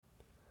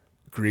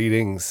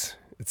Greetings,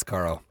 it's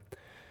Carl.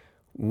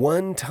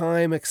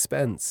 One-time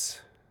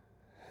expense.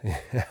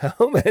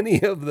 How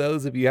many of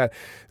those have you had?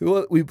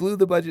 Well, we blew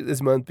the budget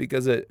this month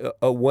because a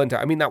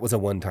one-time, that was a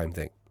one-time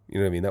thing. You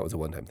know what I mean? That was a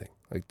one-time thing.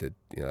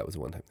 That was a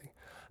one-time thing.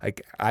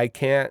 I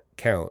can't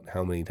count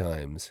how many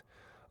times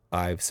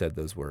I've said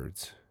those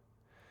words.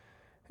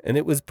 And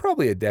it was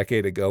probably a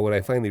decade ago when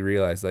I finally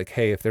realized,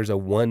 hey, if there's a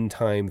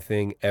one-time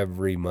thing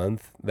every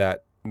month,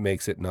 that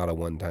makes it not a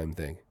one-time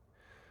thing.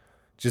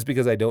 Just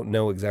because I don't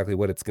know exactly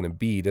what it's going to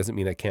be doesn't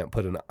mean I can't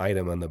put a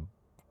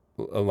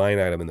line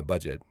item in the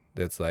budget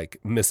that's like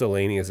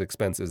miscellaneous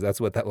expenses. That's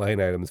what that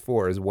line item is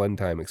for, is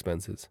one-time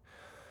expenses.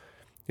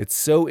 It's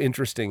so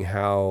interesting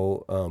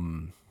how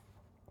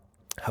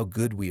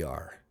good we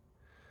are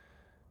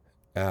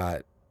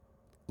at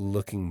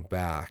looking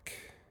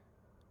back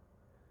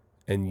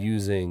and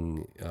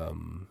using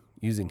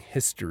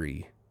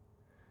history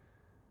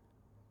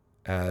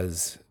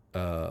as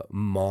a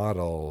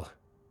model,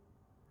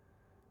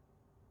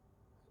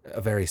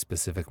 a very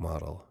specific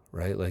model,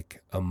 right?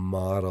 Like a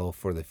model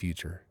for the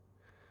future.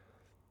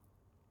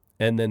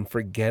 And then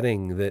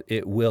forgetting that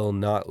it will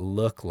not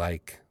look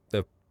like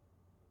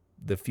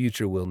the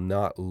future will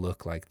not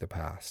look like the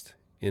past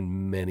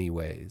in many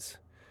ways.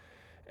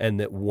 And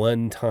that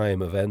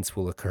one-time events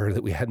will occur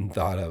that we hadn't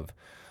thought of.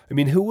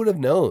 Who would have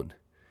known?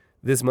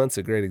 This month's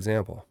a great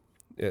example.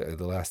 The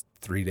last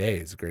 3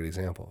 days, a great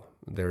example.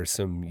 There are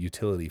some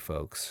utility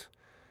folks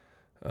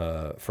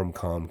from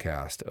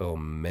Comcast. Oh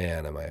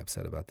man, am I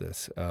upset about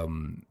this.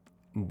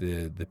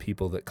 The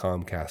people that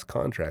Comcast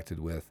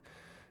contracted with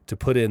to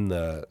put in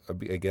the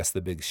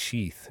big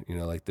sheath,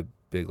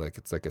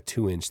 it's like a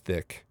 2-inch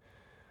thick,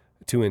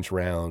 2-inch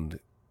round,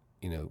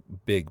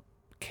 big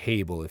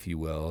cable, if you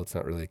will. It's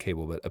not really a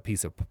cable, but a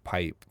piece of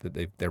pipe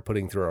that they're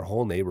putting through our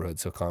whole neighborhood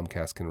so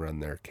Comcast can run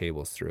their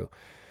cables through.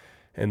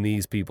 And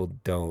these people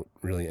don't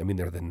really,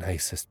 they're the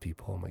nicest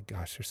people. Oh my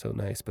gosh, they're so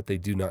nice, but they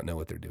do not know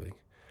what they're doing.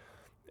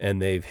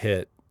 And they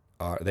hit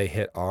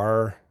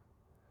our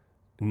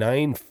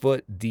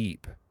 9-foot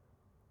deep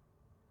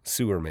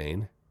sewer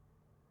main.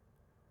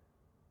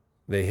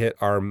 They hit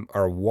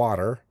our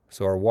water,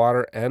 so our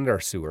water and our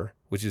sewer,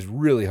 which is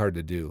really hard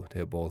to do, to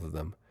hit both of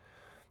them.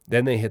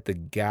 Then they hit the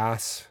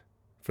gas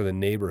for the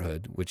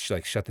neighborhood, which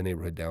shut the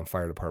neighborhood down,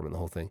 fire department, the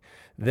whole thing.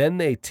 Then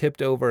they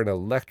tipped over an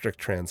electric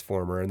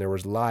transformer, and there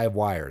was live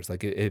wires.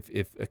 Like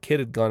if a kid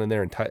had gone in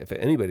there and if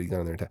anybody had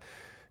gone in there and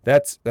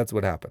that's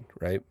what happened,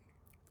 right?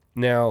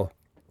 Now,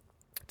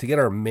 to get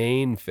our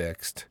main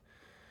fixed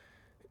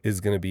is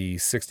going to be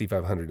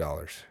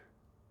 $6,500.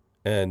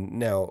 And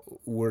now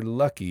we're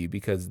lucky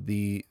because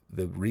the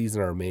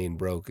reason our main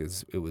broke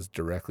is it was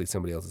directly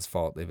somebody else's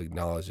fault. They've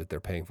acknowledged it. They're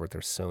paying for it.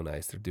 They're so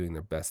nice. They're doing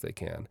their best they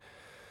can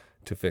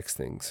to fix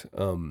things.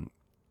 And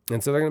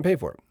so they're going to pay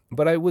for it.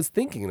 But I was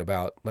thinking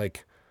about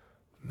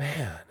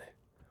man,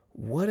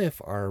 what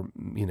if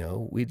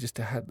we just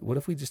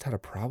had a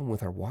problem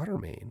with our water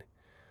main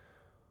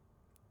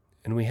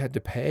and we had to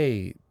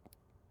pay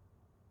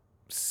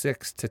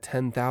 $6,000 to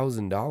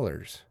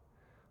 $10,000?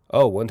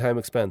 Oh, one-time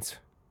expense.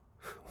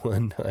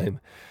 One-time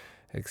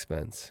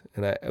expense.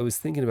 And I was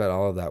thinking about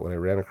all of that when I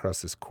ran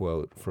across this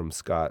quote from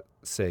Scott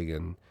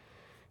Sagan.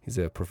 He's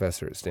a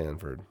professor at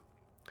Stanford.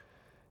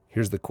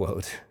 Here's the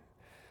quote.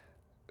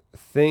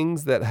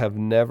 Things that have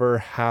never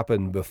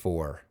happened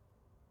before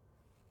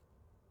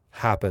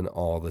happen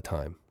all the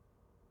time.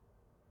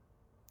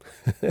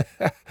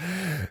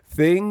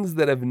 Things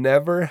that have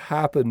never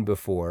happened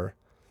before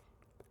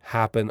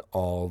happen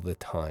all the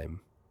time.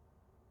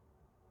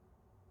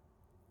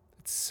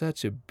 It's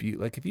such a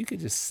if you could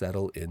just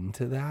settle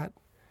into that,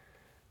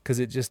 because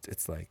it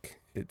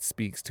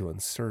speaks to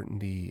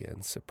uncertainty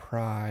and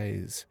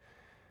surprise,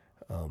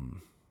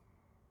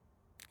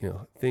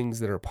 things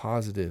that are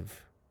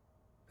positive,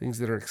 things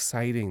that are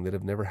exciting that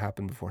have never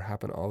happened before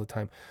happen all the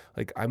time.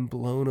 I'm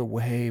blown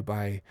away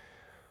by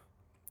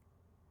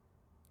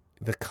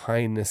the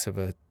kindness of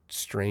a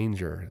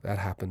stranger. That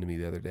happened to me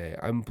the other day.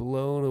 I'm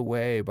blown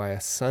away by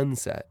a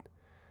sunset.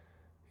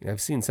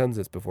 I've seen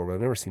sunsets before, but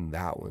I've never seen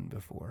that one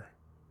before.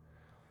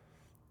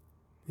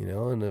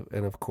 And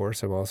of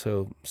course, I'm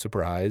also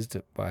surprised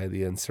by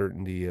the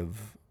uncertainty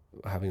of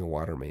having a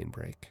water main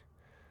break.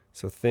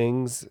 So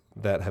things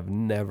that have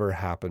never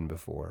happened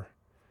before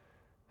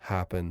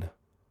happen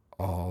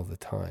all the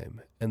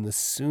time. And the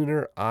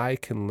sooner I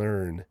can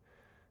learn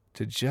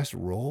to just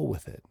roll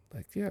with it,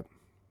 yeah.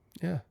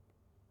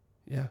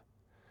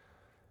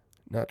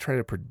 Not try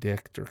to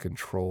predict or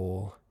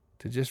control,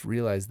 to just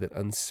realize that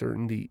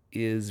uncertainty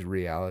is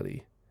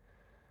reality.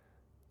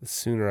 The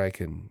sooner I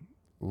can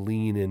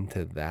lean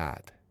into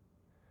that,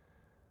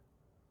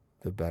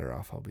 the better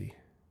off I'll be.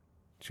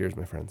 Cheers,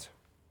 my friends.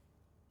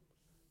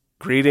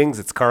 Greetings,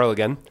 it's Carl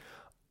again.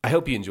 I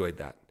hope you enjoyed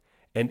that.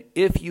 And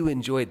if you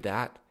enjoyed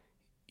that,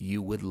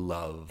 you would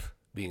love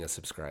being a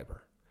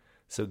subscriber.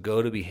 So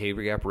go to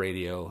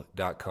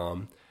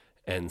behaviorgapradio.com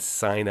and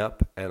sign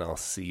up, and I'll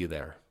see you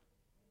there.